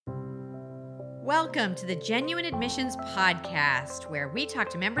Welcome to the Genuine Admissions Podcast, where we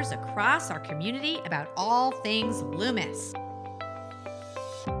talk to members across our community about all things Loomis.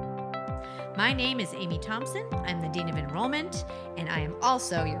 My name is Amy Thompson. I'm the Dean of Enrollment, and I am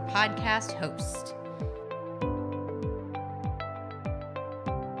also your podcast host.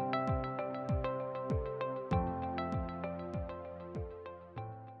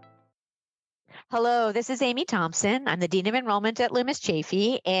 Hello, this is Amy Thompson. I'm the Dean of Enrollment at Loomis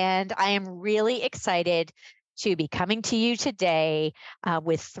Chafee, and I am really excited to be coming to you today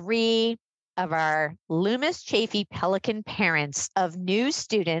with three of our Loomis Chafee Pelican parents of new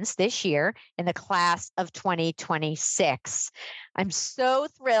students this year in the class of 2026. I'm so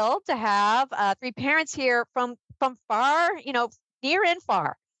thrilled to have three parents here from far, near and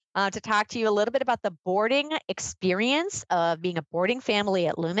far. To talk to you a little bit about the boarding experience of being a boarding family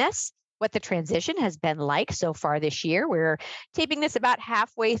at Loomis, what the transition has been like so far this year. We're taping this about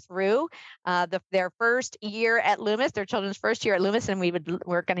halfway through their first year at Loomis, their children's first year at Loomis, and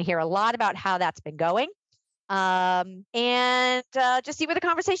we're going to hear a lot about how that's been going and just see where the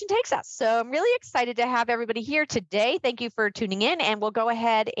conversation takes us. So I'm really excited to have everybody here today. Thank you for tuning in, and we'll go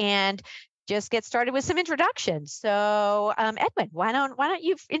ahead and just get started with some introductions. So Edwin, why don't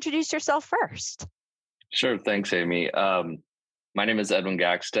you introduce yourself first? Sure. Thanks, Amy. My name is Edwin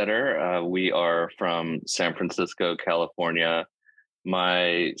Gackstetter. We are from San Francisco, California.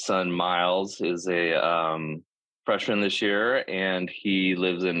 My son, Miles, is a freshman this year, and he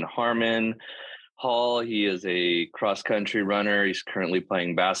lives in Harmon Hall. He is a cross-country runner. He's currently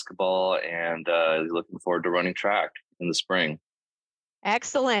playing basketball, and he's looking forward to running track in the spring.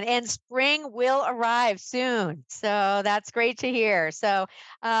 Excellent. And spring will arrive soon. So that's great to hear. So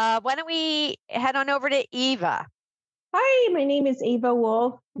why don't we head on over to Eva? Hi, my name is Eva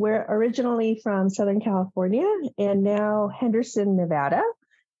Wolf. We're originally from Southern California and now Henderson, Nevada.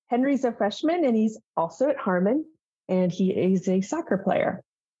 Henry's a freshman and he's also at Harmon, and he is a soccer player.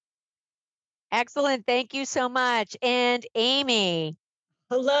 Excellent. Thank you so much. And Amy.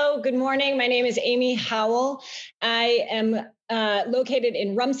 Hello, good morning. My name is Amy Howell. I am located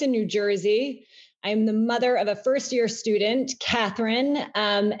in Rumson, New Jersey. I'm the mother of a first-year student, Catherine,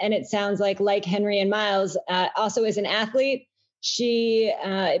 and it sounds like Henry and Miles, also is an athlete. She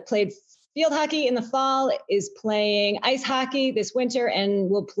played field hockey in the fall, is playing ice hockey this winter, and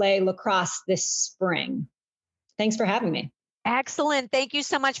will play lacrosse this spring. Thanks for having me. Excellent. Thank you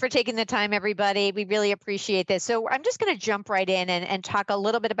so much for taking the time, everybody. We really appreciate this. So I'm just going to jump right in and talk a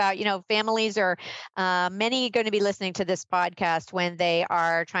little bit about, families are many going to be listening to this podcast when they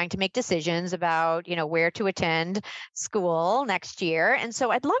are trying to make decisions about, where to attend school next year. And so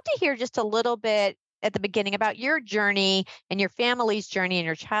I'd love to hear just a little bit at the beginning about your journey and your family's journey and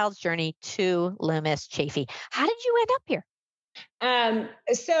your child's journey to Loomis Chafee. How did you end up here?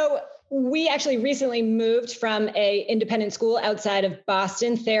 So we actually recently moved from a independent school outside of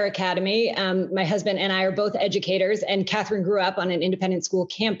Boston, Thayer Academy. My husband and I are both educators, and Catherine grew up on an independent school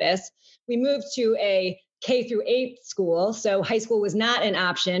campus. We moved to a K through 8 school. So high school was not an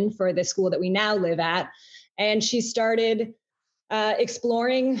option for the school that we now live at. And she started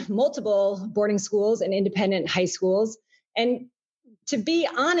exploring multiple boarding schools and independent high schools. And to be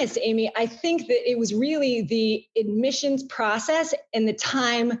honest, Amy, I think that it was really the admissions process and the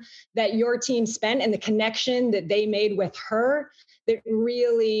time that your team spent and the connection that they made with her that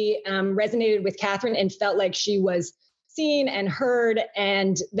really resonated with Catherine and felt like she was seen and heard.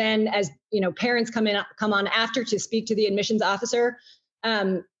 And then as parents come on after to speak to the admissions officer,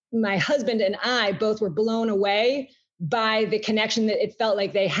 my husband and I both were blown away by the connection that it felt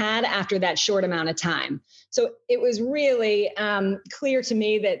like they had after that short amount of time. So it was really clear to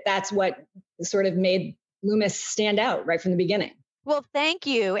me that that's what sort of made Loomis stand out right from the beginning. Well, thank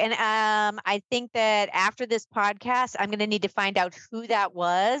you. And I think that after this podcast, I'm going to need to find out who that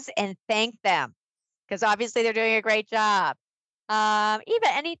was and thank them, because obviously they're doing a great job. Eva,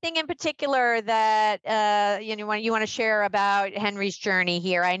 anything in particular that you want to share about Henry's journey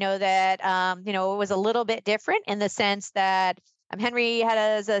here? I know that it was a little bit different in the sense that Henry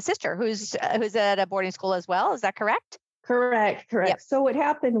had a sister who's at a boarding school as well. Is that correct? Correct. Yep. So what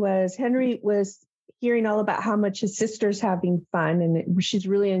happened was Henry was hearing all about how much his sister's having fun and she's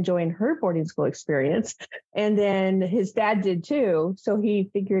really enjoying her boarding school experience. And then his dad did too. So he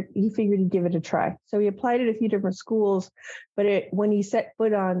figured he'd give it a try. So he applied at a few different schools, but when he set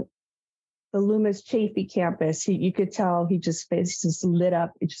foot on the Loomis Chafee campus, you could tell his face just lit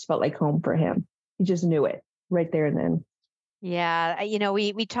up. It just felt like home for him. He just knew it right there and then. Yeah,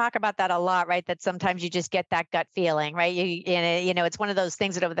 we talk about that a lot, right? That sometimes you just get that gut feeling, right? It's one of those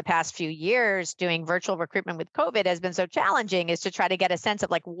things that over the past few years, doing virtual recruitment with COVID has been so challenging, is to try to get a sense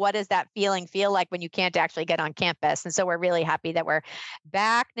of like, what does that feeling feel like when you can't actually get on campus? And so we're really happy that we're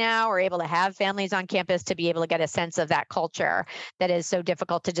back now. We're able to have families on campus to be able to get a sense of that culture that is so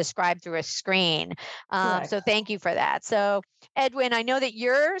difficult to describe through a screen. So thank you for that. So Edwin, I know that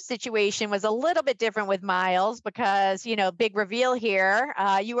your situation was a little bit different with Miles because, big reveal here.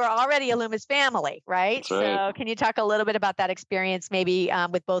 You were already a Loomis family, right? That's right. So can you talk a little bit about that experience, maybe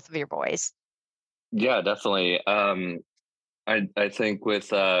with both of your boys? Yeah, definitely. I think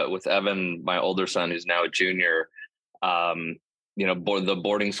with Evan, my older son, who's now a junior, the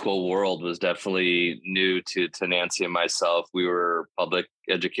boarding school world was definitely new to Nancy and myself. We were public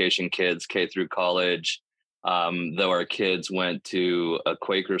education kids, K through college, though our kids went to a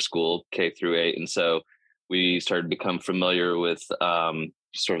Quaker school, K through 8, and so we started to become familiar with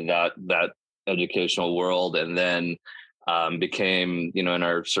sort of that educational world, and then became, in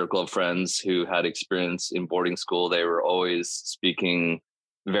our circle of friends who had experience in boarding school, they were always speaking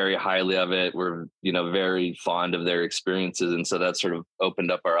very highly of it. We're, very fond of their experiences. And so that sort of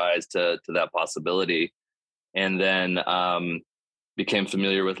opened up our eyes to that possibility. And then became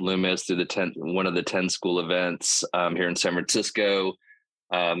familiar with Loomis through one of the 10 school events here in San Francisco.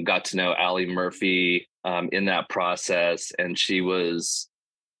 Got to know Allie Murphy in that process, and she was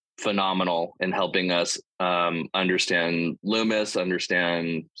phenomenal in helping us understand Loomis,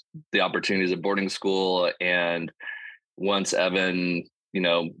 understand the opportunities of boarding school. And once Evan,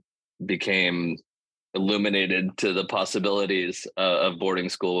 became illuminated to the possibilities of boarding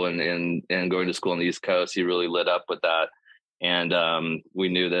school and going to school on the East Coast, he really lit up with that. And we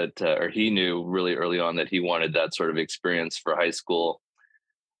knew that, or he knew really early on, that he wanted that sort of experience for high school.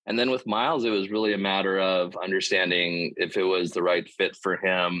 And then with Miles, it was really a matter of understanding if it was the right fit for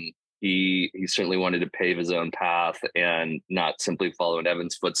him. He certainly wanted to pave his own path and not simply follow in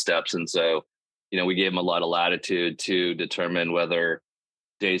Evan's footsteps. And so, we gave him a lot of latitude to determine whether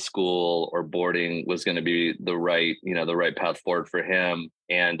day school or boarding was going to be the right path forward for him.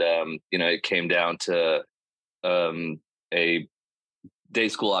 And, it came down to a day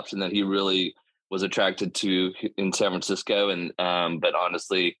school option that he really was attracted to in San Francisco. And, but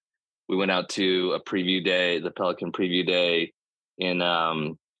honestly, we went out to a preview day, the Pelican preview day in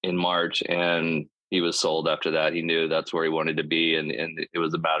March, and he was sold after that. He knew that's where he wanted to be. And it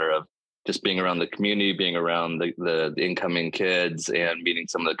was a matter of just being around the community, being around the incoming kids and meeting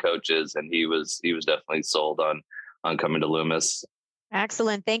some of the coaches. And he was definitely sold on coming to Loomis.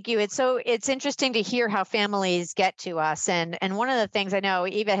 Excellent. Thank you. It's interesting to hear how families get to us. And one of the things, I know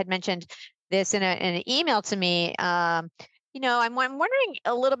Eva had mentioned this in an email to me. I'm wondering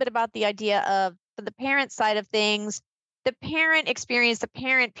a little bit about the idea of the parent side of things, the parent experience, the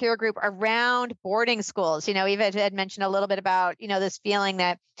parent peer group around boarding schools. Eva had mentioned a little bit about, this feeling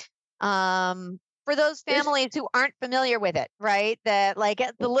that for those families who aren't familiar with it, right? That like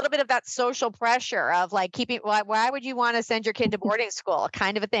the little bit of that social pressure of like why would you want to send your kid to boarding school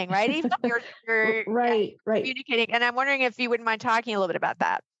kind of a thing, right? Even though you're right. communicating. And I'm wondering if you wouldn't mind talking a little bit about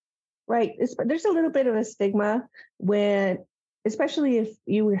that. Right. There's a little bit of a stigma especially if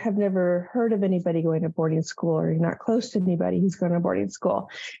you have never heard of anybody going to boarding school or you're not close to anybody who's going to boarding school.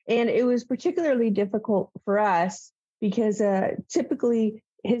 And it was particularly difficult for us because typically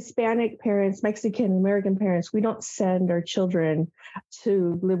Hispanic parents, Mexican American parents, we don't send our children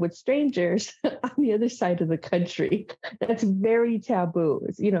to live with strangers on the other side of the country. That's very taboo,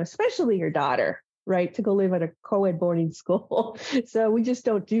 especially your daughter, right, to go live at a co-ed boarding school. So we just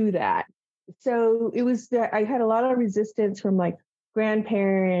don't do that. So it was that I had a lot of resistance from like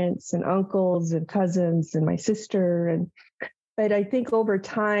grandparents and uncles and cousins and my sister. But I think over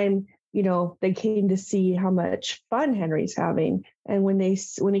time, they came to see how much fun Henry's having. And when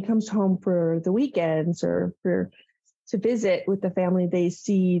he comes home for the weekends or to visit with the family, they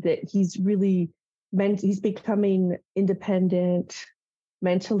see that he's becoming independent,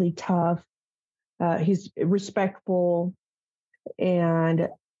 mentally tough. He's respectful and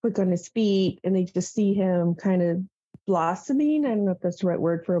quick on his feet. And they just see him kind of blossoming. I don't know if that's the right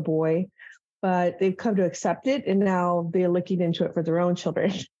word for a boy, but they've come to accept it. And now they're looking into it for their own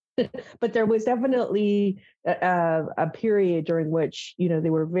children. But there was definitely a period during which, they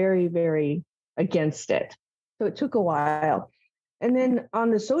were very, very against it. So it took a while. And then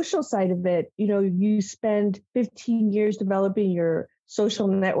on the social side of it, you spend 15 years developing your social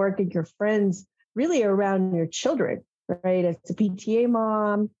network and your friends really around your children, right? As a PTA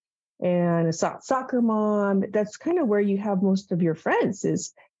mom, and a soccer mom. That's kind of where you have most of your friends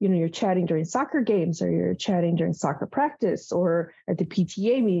is, you're chatting during soccer games, or you're chatting during soccer practice, or at the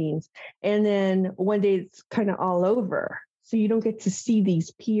PTA meetings. And then one day it's kind of all over. So you don't get to see these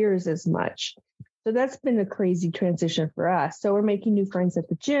peers as much. So that's been a crazy transition for us. So we're making new friends at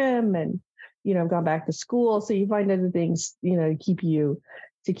the gym, and, gone back to school. So you find other things, to keep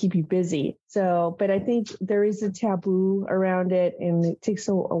you busy. So, but I think there is a taboo around it, and it takes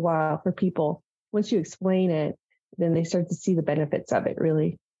a while for people. Once you explain it, then they start to see the benefits of it,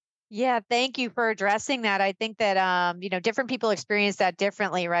 really. Yeah, thank you for addressing that. I think that different people experience that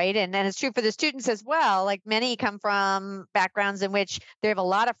differently, right? And it's true for the students as well. Like, many come from backgrounds in which they have a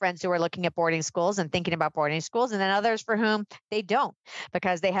lot of friends who are looking at boarding schools and thinking about boarding schools, and then others for whom they don't,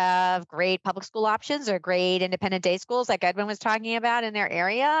 because they have great public school options or great independent day schools, like Edwin was talking about, in their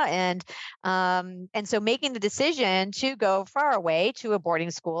area. And so making the decision to go far away to a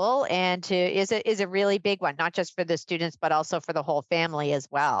boarding school is a really big one, not just for the students, but also for the whole family as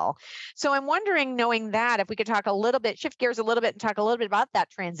well. So I'm wondering, knowing that, if we could talk a little bit, shift gears a little bit and talk a little bit about that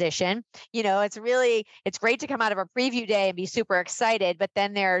transition. It's great to come out of a preview day and be super excited, but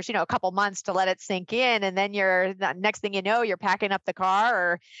then there's, a couple months to let it sink in. And then next thing you know, you're packing up the car,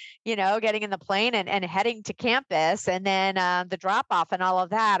 or, getting in the plane and heading to campus, and then the drop off and all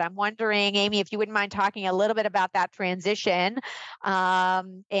of that. I'm wondering, Amy, if you wouldn't mind talking a little bit about that transition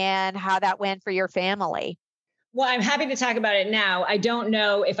and how that went for your family. Well, I'm happy to talk about it now. I don't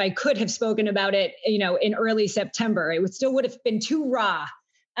know if I could have spoken about it, in early September. It would have been too raw.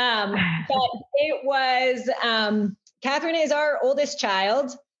 But it was, Catherine is our oldest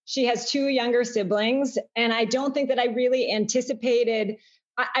child. She has two younger siblings. And I don't think that I really anticipated,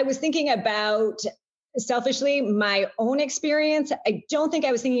 I was thinking about, selfishly, my own experience. I don't think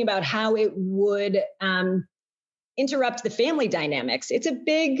I was thinking about how it would interrupt the family dynamics. It's a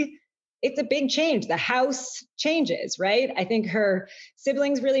big change. The house changes, right? I think her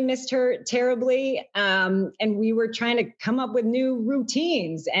siblings really missed her terribly. And we were trying to come up with new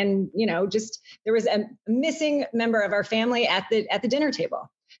routines, and, there was a missing member of our family at the dinner table,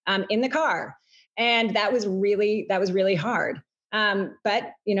 in the car. And that was really hard.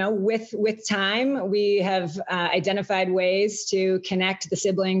 But, with time, we have identified ways to connect the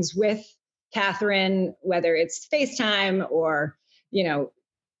siblings with Catherine, whether it's FaceTime or,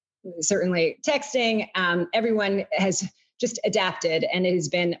 certainly texting. Everyone has just adapted, and it has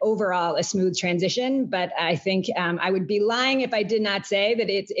been overall a smooth transition. But I think I would be lying if I did not say that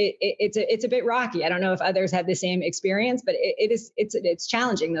it's a bit rocky. I don't know if others have the same experience, but it's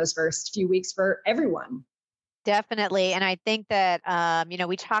challenging those first few weeks for everyone. Definitely. And I think that,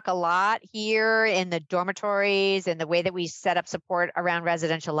 we talk a lot here in the dormitories and the way that we set up support around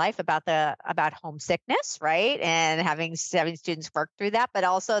residential life about homesickness, right? And having students work through that, but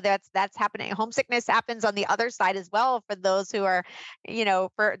also that's happening. Homesickness happens on the other side as well for those who are,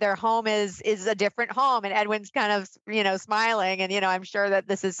 for their home is a different home. And Edwin's kind of, smiling. And, I'm sure that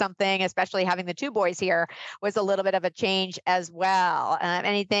this is something, especially having the two boys here, was a little bit of a change as well.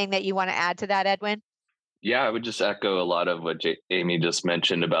 Anything that you want to add to that, Edwin? Yeah, I would just echo a lot of what Amy just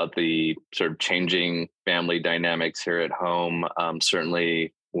mentioned about the sort of changing family dynamics here at home.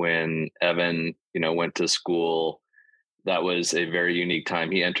 Certainly when Evan, went to school, that was a very unique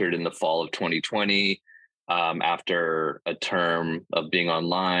time. He entered in the fall of 2020 after a term of being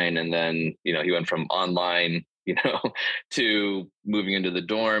online. And then, he went from online, to moving into the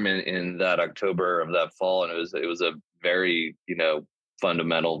dorm in that October of that fall. And it was a very,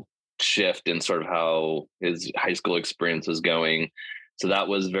 fundamental shift in sort of how his high school experience was going. So that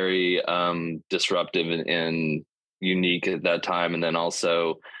was very disruptive and unique at that time. And then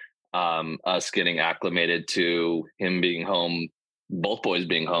also us getting acclimated to him being home, both boys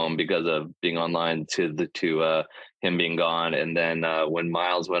being home because of being online, to him being gone. And then when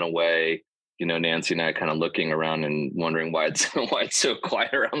Miles went away, Nancy and I kind of looking around and wondering why it's so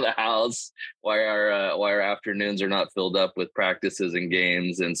quiet around the house, why our afternoons are not filled up with practices and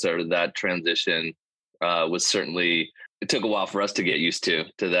games. And sort of that transition was certainly, it took a while for us to get used to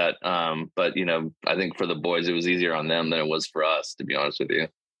that. But, I think for the boys, it was easier on them than it was for us, to be honest with you.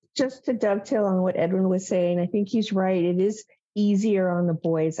 Just to dovetail on what Edwin was saying, I think he's right. It is easier on the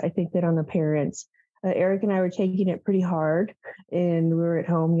boys, I think, than on the parents. Eric and I were taking it pretty hard, and we were at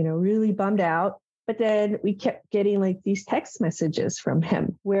home, really bummed out. But then we kept getting like these text messages from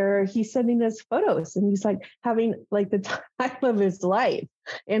him where he's sending us photos, and he's like having like the time of his life.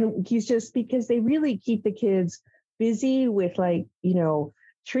 And he's just, because they really keep the kids busy with like,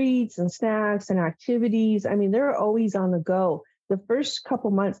 treats and snacks and activities. I mean, they're always on the go. The first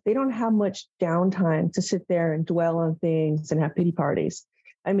couple months, they don't have much downtime to sit there and dwell on things and have pity parties.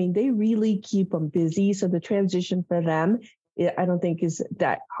 I mean, they really keep them busy. So the transition for them, I don't think is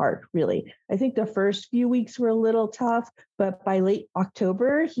that hard, really. I think the first few weeks were a little tough, but by late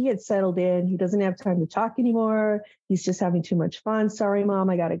October, he had settled in. He doesn't have time to talk anymore. He's just having too much fun. Sorry, Mom,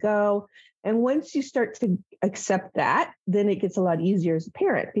 I got to go. And once you start to accept that, then it gets a lot easier as a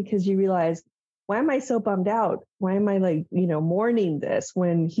parent because you realize, why am I so bummed out? Why am I mourning this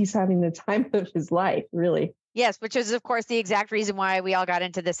when he's having the time of his life, really? Yes, which is, of course, the exact reason why we all got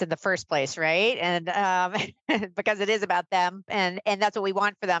into this in the first place, right? And because it is about them, and that's what we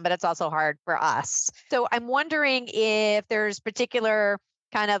want for them, but it's also hard for us. So I'm wondering if there's particular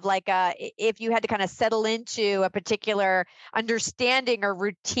kind of like if you had to kind of settle into a particular understanding or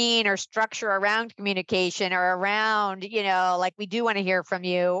routine or structure around communication or around, like we do want to hear from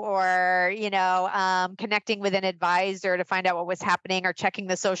you, or, connecting with an advisor to find out what was happening, or checking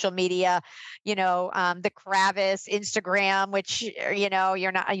the social media, the Kravis Instagram, which,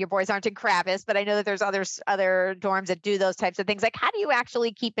 you're not, your boys aren't in Kravis, but I know that there's other dorms that do those types of things. Like, how do you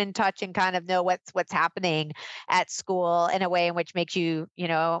actually keep in touch and kind of know what's happening at school in a way in which makes you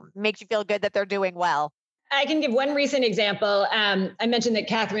feel good that they're doing well? I can give one recent example. I mentioned that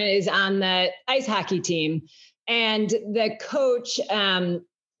Catherine is on the ice hockey team, and the coach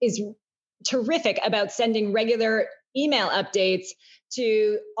is terrific about sending regular email updates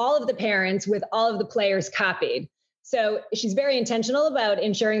to all of the parents with all of the players copied. So she's very intentional about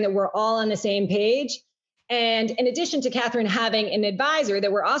ensuring that we're all on the same page. And in addition to Catherine having an advisor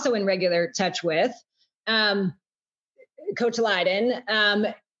that we're also in regular touch with, Coach Leiden,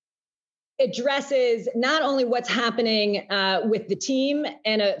 addresses not only what's happening with the team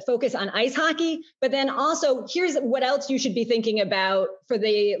and a focus on ice hockey, but then also here's what else you should be thinking about for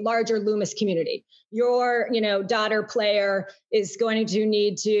the larger Loomis community. Your, daughter player is going to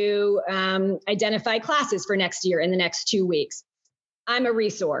need to identify classes for next year in the next 2 weeks. I'm a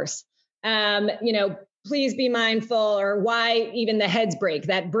resource. Please be mindful, or why even the heads break.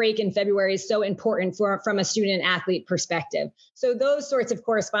 That break in February is so important from a student athlete perspective. So those sorts of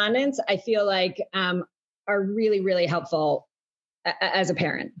correspondence, I feel like are really, really helpful as a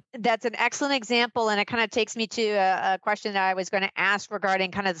parent. That's an excellent example. And it kind of takes me to a question that I was going to ask regarding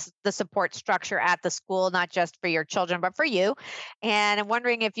kind of the support structure at the school, not just for your children, but for you. And I'm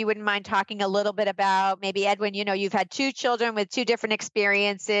wondering if you wouldn't mind talking a little bit about, maybe Edwin, you've had two children with two different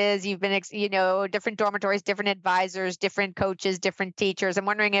experiences. You've been, different dormitories, different advisors, different coaches, different teachers. I'm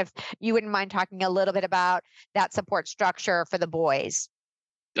wondering if you wouldn't mind talking a little bit about that support structure for the boys.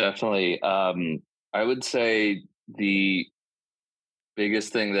 Definitely. I would say the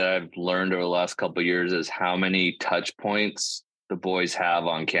biggest thing that I've learned over the last couple of years is how many touch points the boys have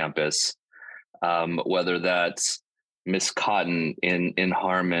on campus. Whether that's Miss Cotton in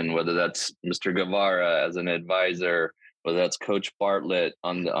Harmon, whether that's Mr. Guevara as an advisor, whether that's Coach Bartlett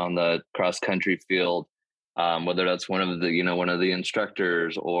on the cross country field, whether that's one of the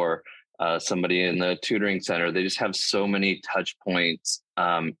instructors, or somebody in the tutoring center. They just have so many touch points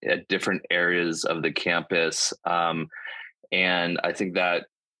at different areas of the campus. And I think that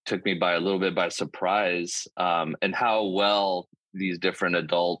took me by a little bit by surprise, and how well these different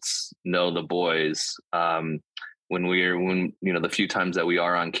adults know the boys. When the few times that we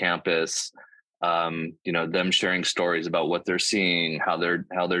are on campus, them sharing stories about what they're seeing, how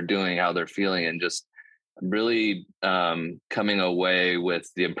they're doing, how they're feeling, and just really coming away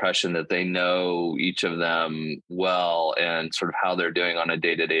with the impression that they know each of them well and sort of how they're doing on a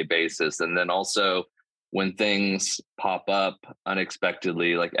day-to-day basis. And then also, when things pop up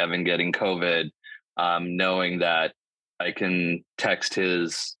unexpectedly, like Evan getting COVID, knowing that I can text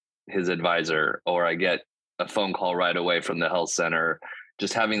his advisor, or I get a phone call right away from the health center.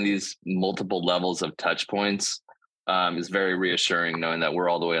 Just having these multiple levels of touch points is very reassuring, knowing that we're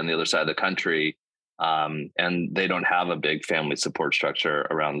all the way on the other side of the country, and they don't have a big family support structure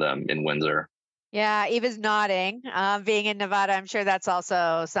around them in Windsor. Yeah, Eva's nodding. Being in Nevada, I'm sure that's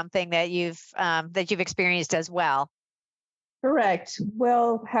also something that you've experienced as well. Correct.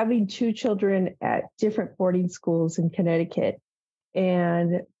 Well, having two children at different boarding schools in Connecticut,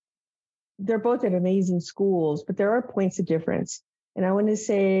 and they're both at amazing schools, but there are points of difference. And I want to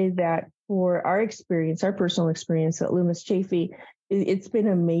say that for our experience, our personal experience at Loomis Chafee, it's been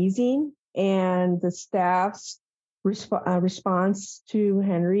amazing. And the staff's response to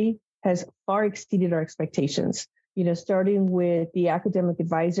Henry has far exceeded our expectations. Starting with the academic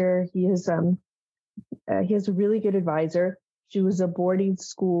advisor, he has a really good advisor. She was a boarding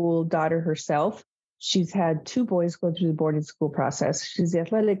school daughter herself. She's had two boys go through the boarding school process. She's the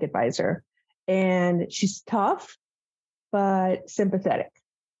athletic advisor, and she's tough, but sympathetic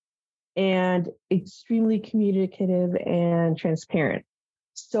and extremely communicative and transparent.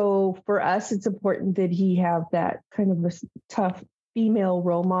 So for us, it's important that he have that kind of a tough female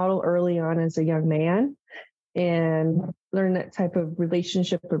role model early on as a young man, and learn that type of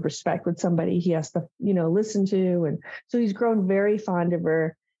relationship of respect with somebody he has to, listen to. And so he's grown very fond of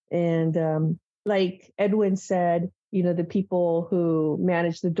her. And like Edwin said, the people who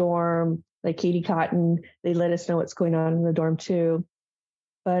manage the dorm, like Katie Cotton, they let us know what's going on in the dorm too.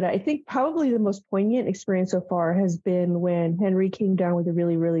 But I think probably the most poignant experience so far has been when Henry came down with a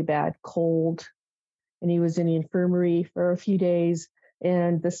really, really bad cold, and he was in the infirmary for a few days.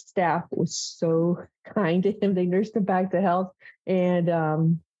 And the staff was so kind to him. They nursed him back to health. And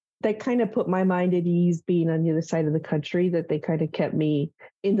that kind of put my mind at ease, being on the other side of the country, that they kind of kept me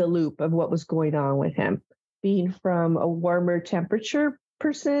in the loop of what was going on with him. Being from a warmer temperature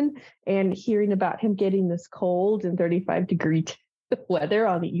person and hearing about him getting this cold and 35-degree weather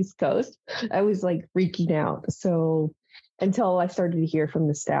on the East Coast, I was like freaking out. So until I started to hear from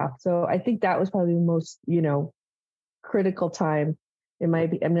the staff. So I think that was probably the most, critical time in my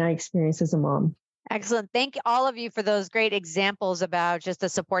experience as a mom. Excellent. Thank all of you for those great examples about just the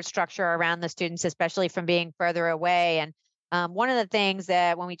support structure around the students, especially from being further away. And one of the things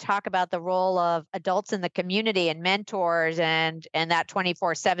that when we talk about the role of adults in the community and mentors and that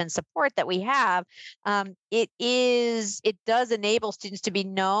 24/7 support that we have, it does enable students to be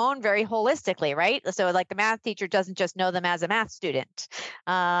known very holistically, right? So like the math teacher doesn't just know them as a math student.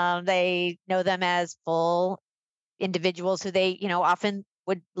 They know them as full individuals who they, often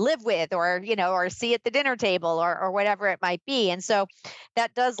would live with or see at the dinner table or whatever it might be. And so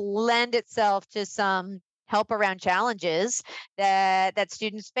that does lend itself to some help around challenges that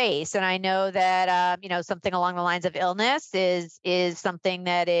students face. And I know that, something along the lines of illness is something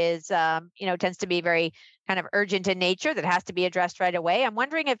that is, tends to be very kind of urgent in nature that has to be addressed right away. I'm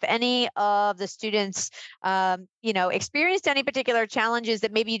wondering if any of the students, experienced any particular challenges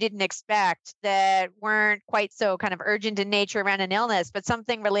that maybe you didn't expect that weren't quite so kind of urgent in nature around an illness, but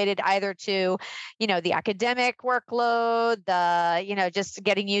something related either to, the academic workload, just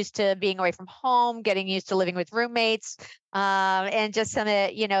getting used to being away from home, getting used to living with roommates, and just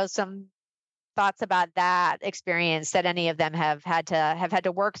some thoughts about that experience that any of them have had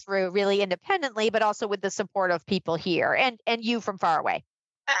to work through really independently, but also with the support of people here and you from far away.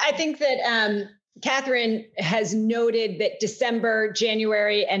 I think that Catherine has noted that December,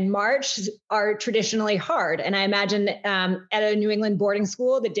 January, and March are traditionally hard. And I imagine at a New England boarding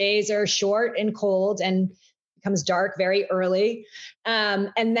school, the days are short and cold and becomes dark very early.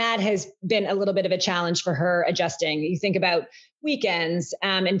 And that has been a little bit of a challenge for her adjusting. You think about weekends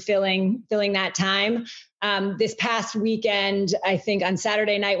and filling that time. This past weekend, I think on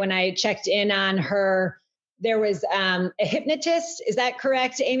Saturday night when I checked in on her, there was a hypnotist. Is that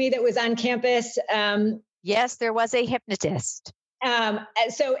correct, Amy, that was on campus? Yes, there was a hypnotist.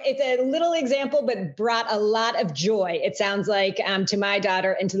 So it's a little example, but brought a lot of joy, it sounds like, to my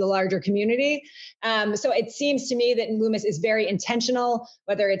daughter and to the larger community. So it seems to me that Loomis is very intentional,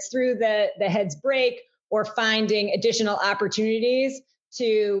 whether it's through the heads break or finding additional opportunities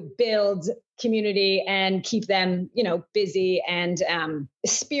to build community and keep them, busy and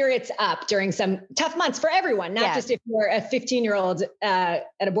spirits up during some tough months for everyone, not just if you're a 15-year-old at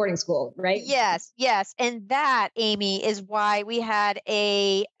a boarding school, right? Yes. And that, Amy, is why we had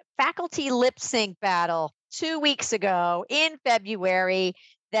a faculty lip sync battle 2 weeks ago in February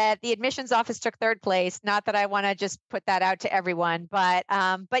that the admissions office took third place. Not that I want to just put that out to everyone, but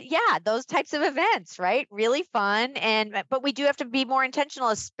yeah, those types of events, right? Really fun. But we do have to be more intentional,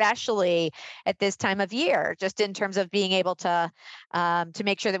 especially at this time of year, just in terms of being able to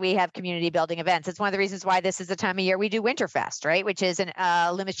make sure that we have community building events. It's one of the reasons why this is the time of year we do Winterfest, right? Which is an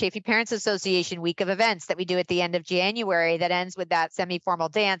Loomis Chafee Parents Association week of events that we do at the end of January that ends with that semi-formal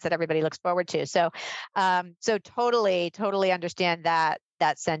dance that everybody looks forward to. So totally understand that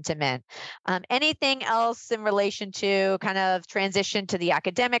sentiment. Anything else in relation to kind of transition to the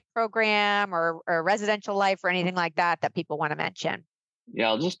academic program or residential life or anything like that people want to mention? Yeah,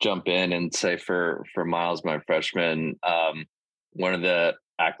 I'll just jump in and say for Miles, my freshman, one of the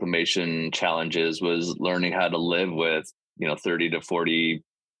acclimation challenges was learning how to live with 30 to 40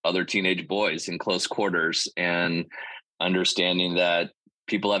 other teenage boys in close quarters, and understanding that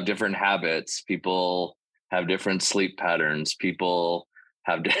people have different habits, people have different sleep patterns, people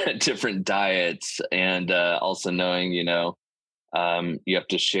have different diets, and also knowing, you have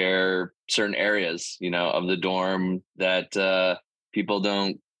to share certain areas, of the dorm that people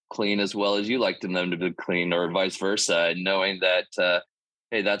don't clean as well as you like them to be clean, or vice versa. And knowing that,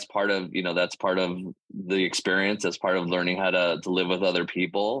 hey, that's part of the experience. That's part of learning how to live with other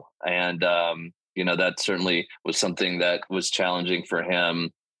people. And that certainly was something that was challenging for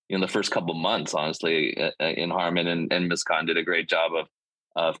him the first couple months, honestly, in Harmon, and Ms. Khan did a great job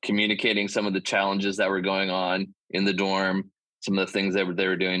of communicating some of the challenges that were going on in the dorm, some of the things that they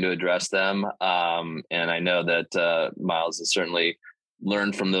were doing to address them. And I know that Miles has certainly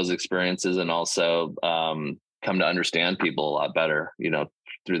learned from those experiences, and also come to understand people a lot better,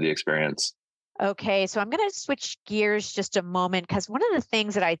 through the experience. Okay, so I'm going to switch gears just a moment, because one of the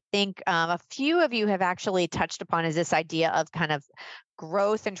things that I think a few of you have actually touched upon is this idea of kind of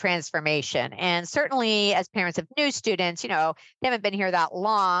growth and transformation. And certainly as parents of new students, they haven't been here that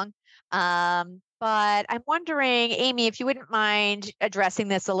long. But I'm wondering, Amy, if you wouldn't mind addressing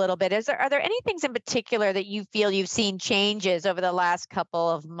this a little bit, are there any things in particular that you feel you've seen changes over the last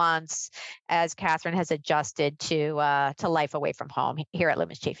couple of months as Catherine has adjusted to life away from home here at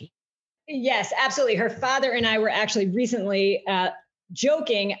Loomis Chafee? Yes, absolutely. Her father and I were actually recently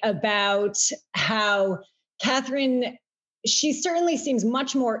joking about how Catherine, she certainly seems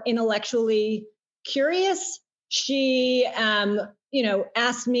much more intellectually curious. She,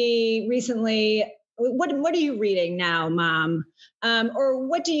 asked me recently, what are you reading now, Mom? Or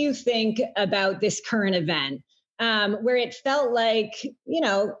what do you think about this current event? Where it felt like,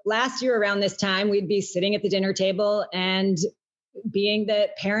 last year around this time, we'd be sitting at the dinner table and being the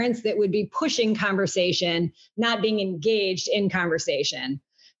parents that would be pushing conversation, not being engaged in conversation.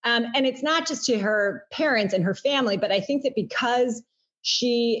 And it's not just to her parents and her family, but I think that because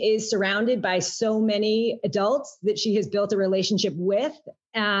she is surrounded by so many adults that she has built a relationship with,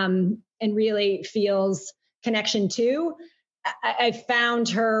 and really feels connection to, I found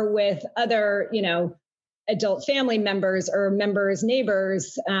her with other, adult family members or members,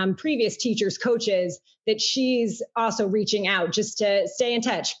 neighbors, previous teachers, coaches, that she's also reaching out just to stay in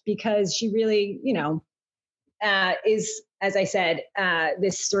touch, because she really, is, as I said,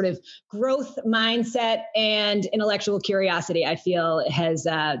 this sort of growth mindset and intellectual curiosity, I feel, has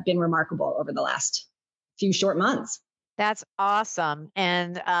been remarkable over the last few short months. That's awesome.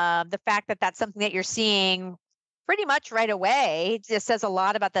 And the fact that that's something that you're seeing pretty much right away just says a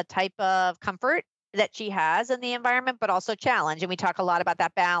lot about the type of comfort that she has in the environment, but also challenge. And we talk a lot about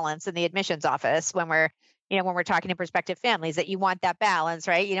that balance in the admissions office when we're talking to prospective families, that you want that balance,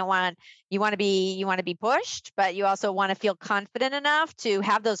 right? You want to be pushed, but you also want to feel confident enough to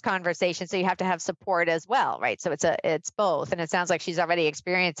have those conversations. So you have to have support as well, right? So it's both. And it sounds like she's already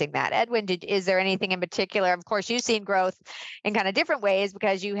experiencing that. Edwin, is there anything in particular? Of course, you've seen growth in kind of different ways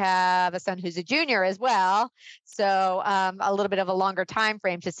because you have a son who's a junior as well. So a little bit of a longer time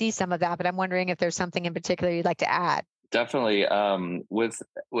frame to see some of that, but I'm wondering if there's something in particular you'd like to add. Definitely.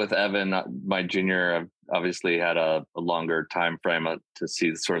 With Evan, my junior, I've obviously had a longer time frame to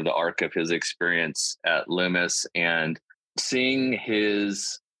see sort of the arc of his experience at Loomis, and seeing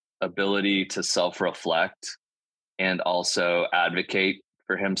his ability to self-reflect and also advocate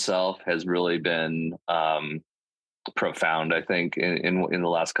for himself has really been profound, I think, in the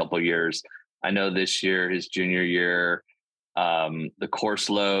last couple of years. I know this year, his junior year, the course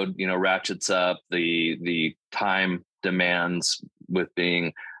load, ratchets up, the time demands with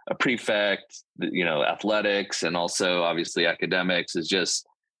being a prefect, athletics, and also obviously academics is just,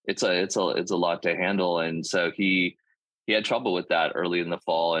 it's a lot to handle. And so he had trouble with that early in the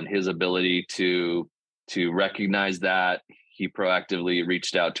fall, and his ability to recognize that, he proactively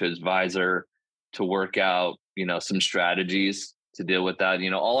reached out to his advisor to work out, some strategies to deal with that,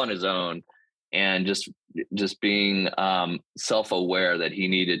 all on his own. And just being self-aware that he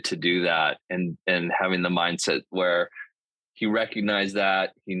needed to do that, and having the mindset where he recognized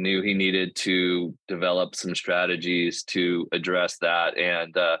that, he knew he needed to develop some strategies to address that,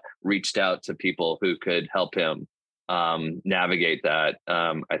 and reached out to people who could help him navigate that.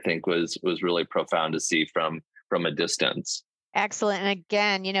 I think was really profound to see from a distance. Excellent. And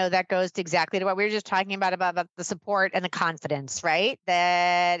again, that goes to exactly to what we were just talking about the support and the confidence, right?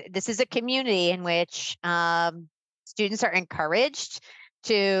 That this is a community in which students are encouraged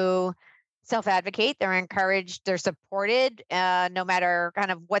to self-advocate. They're encouraged, they're supported, no matter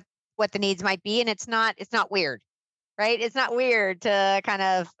kind of what the needs might be. And it's not weird, right? It's not weird to kind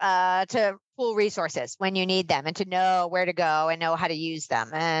of to pool resources when you need them, and to know where to go and know how to use them.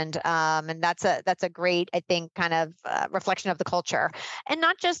 And that's a great, I think, kind of reflection of the culture, and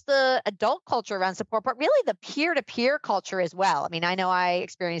not just the adult culture around support, but really the peer-to-peer culture as well. I mean, I know I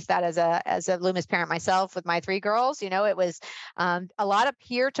experienced that as a Loomis parent myself with my 3 girls. It was a lot of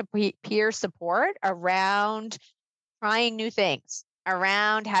peer-to-peer support around trying new things,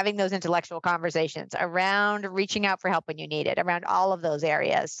 around having those intellectual conversations, around reaching out for help when you need it, around all of those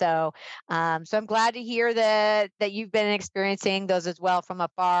areas. So, so I'm glad to hear that you've been experiencing those as well from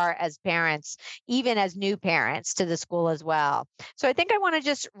afar as parents, even as new parents to the school as well. So I think I want to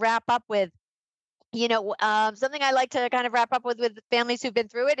just wrap up with, something I like to kind of wrap up with families who've been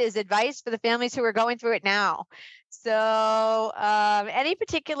through it is advice for the families who are going through it now. So, any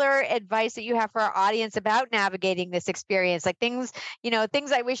particular advice that you have for our audience about navigating this experience, like things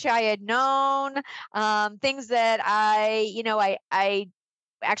I wish I had known, things that I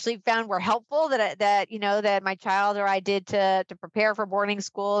actually found were helpful that my child or I did to prepare for boarding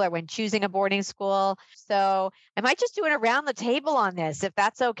school or when choosing a boarding school. So I might just do it around the table on this, if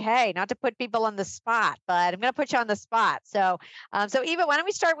that's okay. Not to put people on the spot, but I'm going to put you on the spot. So, so Eva, why don't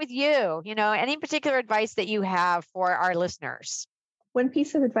we start with you? Any particular advice that you have for our listeners? One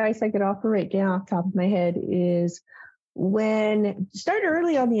piece of advice I could offer right now off the top of my head is start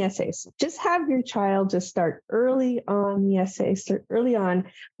early on the essays. Just have your child just start early on the essays. Start early on.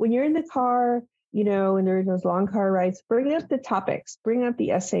 When you're in the car, and there are those long car rides, bring up the topics, bring up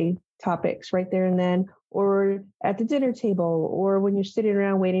the essay topics right there and then, or at the dinner table, or when you're sitting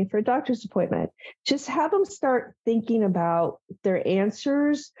around waiting for a doctor's appointment. Just have them start thinking about their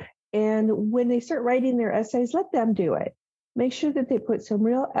answers. And when they start writing their essays, let them do it. Make sure that they put some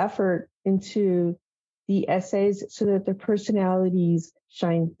real effort into the essays so that their personalities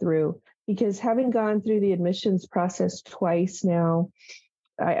shine through. Because having gone through the admissions process twice now,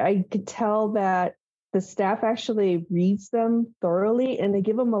 I could tell that the staff actually reads them thoroughly and they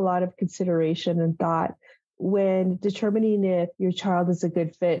give them a lot of consideration and thought when determining if your child is a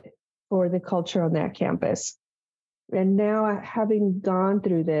good fit for the culture on that campus. And now, having gone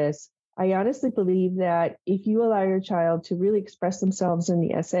through this, I honestly believe that if you allow your child to really express themselves in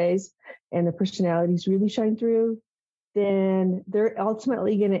the essays and the personalities really shine through, then they're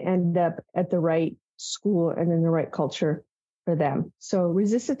ultimately going to end up at the right school and in the right culture for them. So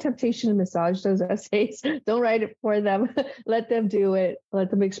resist the temptation to massage those essays. Don't write it for them. Let them do it.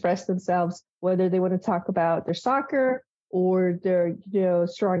 Let them express themselves, whether they want to talk about their soccer or their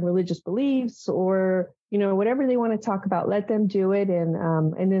strong religious beliefs or whatever they want to talk about. Let them do it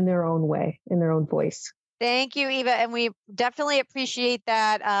and in their own way, in their own voice. Thank you, Eva. And we definitely appreciate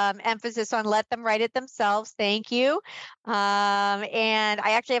that emphasis on let them write it themselves. Thank you. And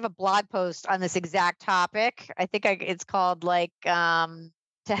I actually have a blog post on this exact topic. I think it's called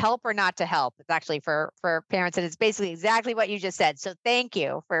to help or not to help. It's actually for parents. And it's basically exactly what you just said. So thank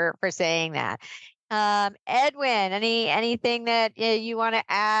you for saying that. Edwin, anything that you want to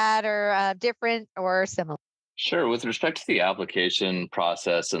add or different or similar? Sure. With respect to the application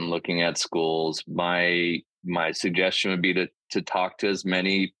process and looking at schools, my suggestion would be to talk to as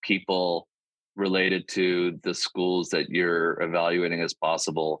many people related to the schools that you're evaluating as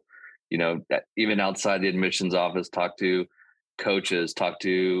possible. Even outside the admissions office, talk to coaches, talk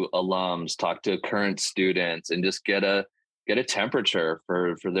to alums, talk to current students, and just get a temperature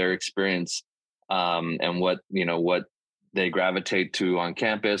for their experience and what they gravitate to on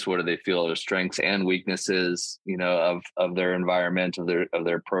campus. What do they feel are strengths and weaknesses, of their environment, of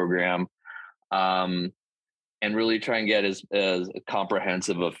their program, and really try and get as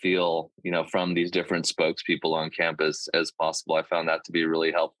comprehensive a feel, from these different spokespeople on campus as possible. I found that to be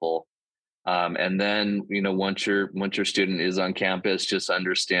really helpful. And then, once your student is on campus, just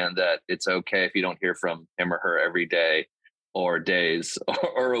understand that it's okay if you don't hear from him or her every day or days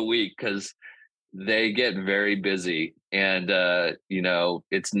or a week, because they get very busy and,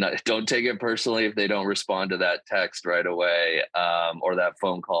 it's not, don't take it personally if they don't respond to that text right away, or that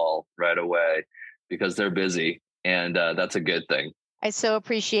phone call right away, because they're busy, and that's a good thing. I so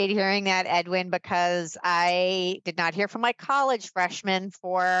appreciate hearing that, Edwin, because I did not hear from my college freshman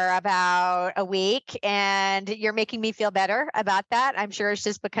for about a week, and you're making me feel better about that. I'm sure it's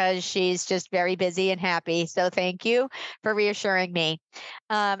just because she's just very busy and happy. So thank you for reassuring me.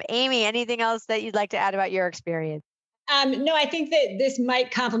 Amy, anything else that you'd like to add about your experience? No, I think that this might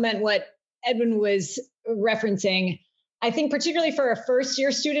complement what Edwin was referencing. I think particularly for a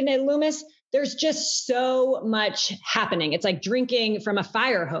first-year student at Loomis, there's just so much happening. It's like drinking from a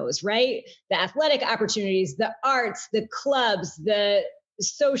fire hose, right? The athletic opportunities, the arts, the clubs, the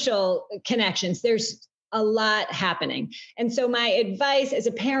social connections. There's a lot happening. And so my advice as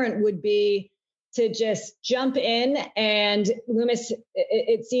a parent would be to just jump in. And Loomis,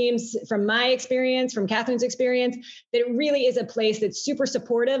 it seems from my experience, from Catherine's experience, that it really is a place that's super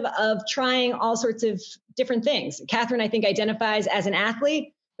supportive of trying all sorts of different things. Catherine, I think, identifies as an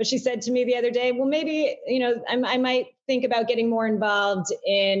athlete. But she said to me the other day, well, maybe, I might think about getting more involved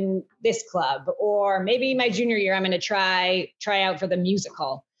in this club, or maybe my junior year, I'm going to try out for the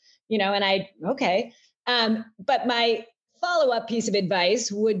musical, and okay. But my follow-up piece of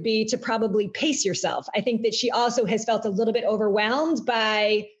advice would be to probably pace yourself. I think that she also has felt a little bit overwhelmed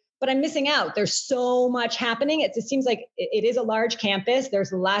but I'm missing out. There's so much happening. It seems like it is a large campus.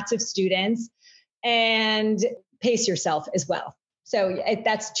 There's lots of students, and pace yourself as well. So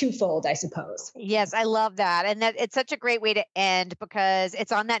that's twofold, I suppose. Yes, I love that. And that it's such a great way to end, because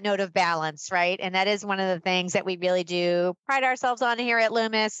it's on that note of balance, right? And that is one of the things that we really do pride ourselves on here at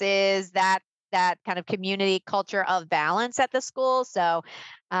Loomis, is that kind of community culture of balance at the school. So,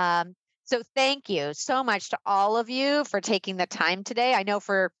 so thank you so much to all of you for taking the time today. I know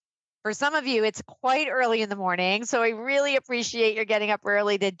for some of you, it's quite early in the morning, so I really appreciate your getting up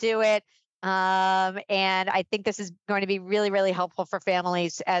early to do it. And I think this is going to be really, really helpful for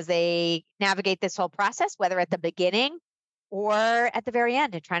families as they navigate this whole process, whether at the beginning or at the very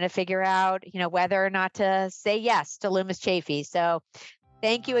end, and trying to figure out, whether or not to say yes to Loomis Chaffee. So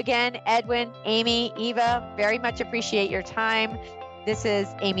thank you again, Edwin, Amy, Eva, very much appreciate your time. This is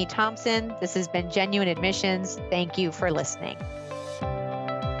Amy Thompson. This has been Genuine Admissions. Thank you for listening.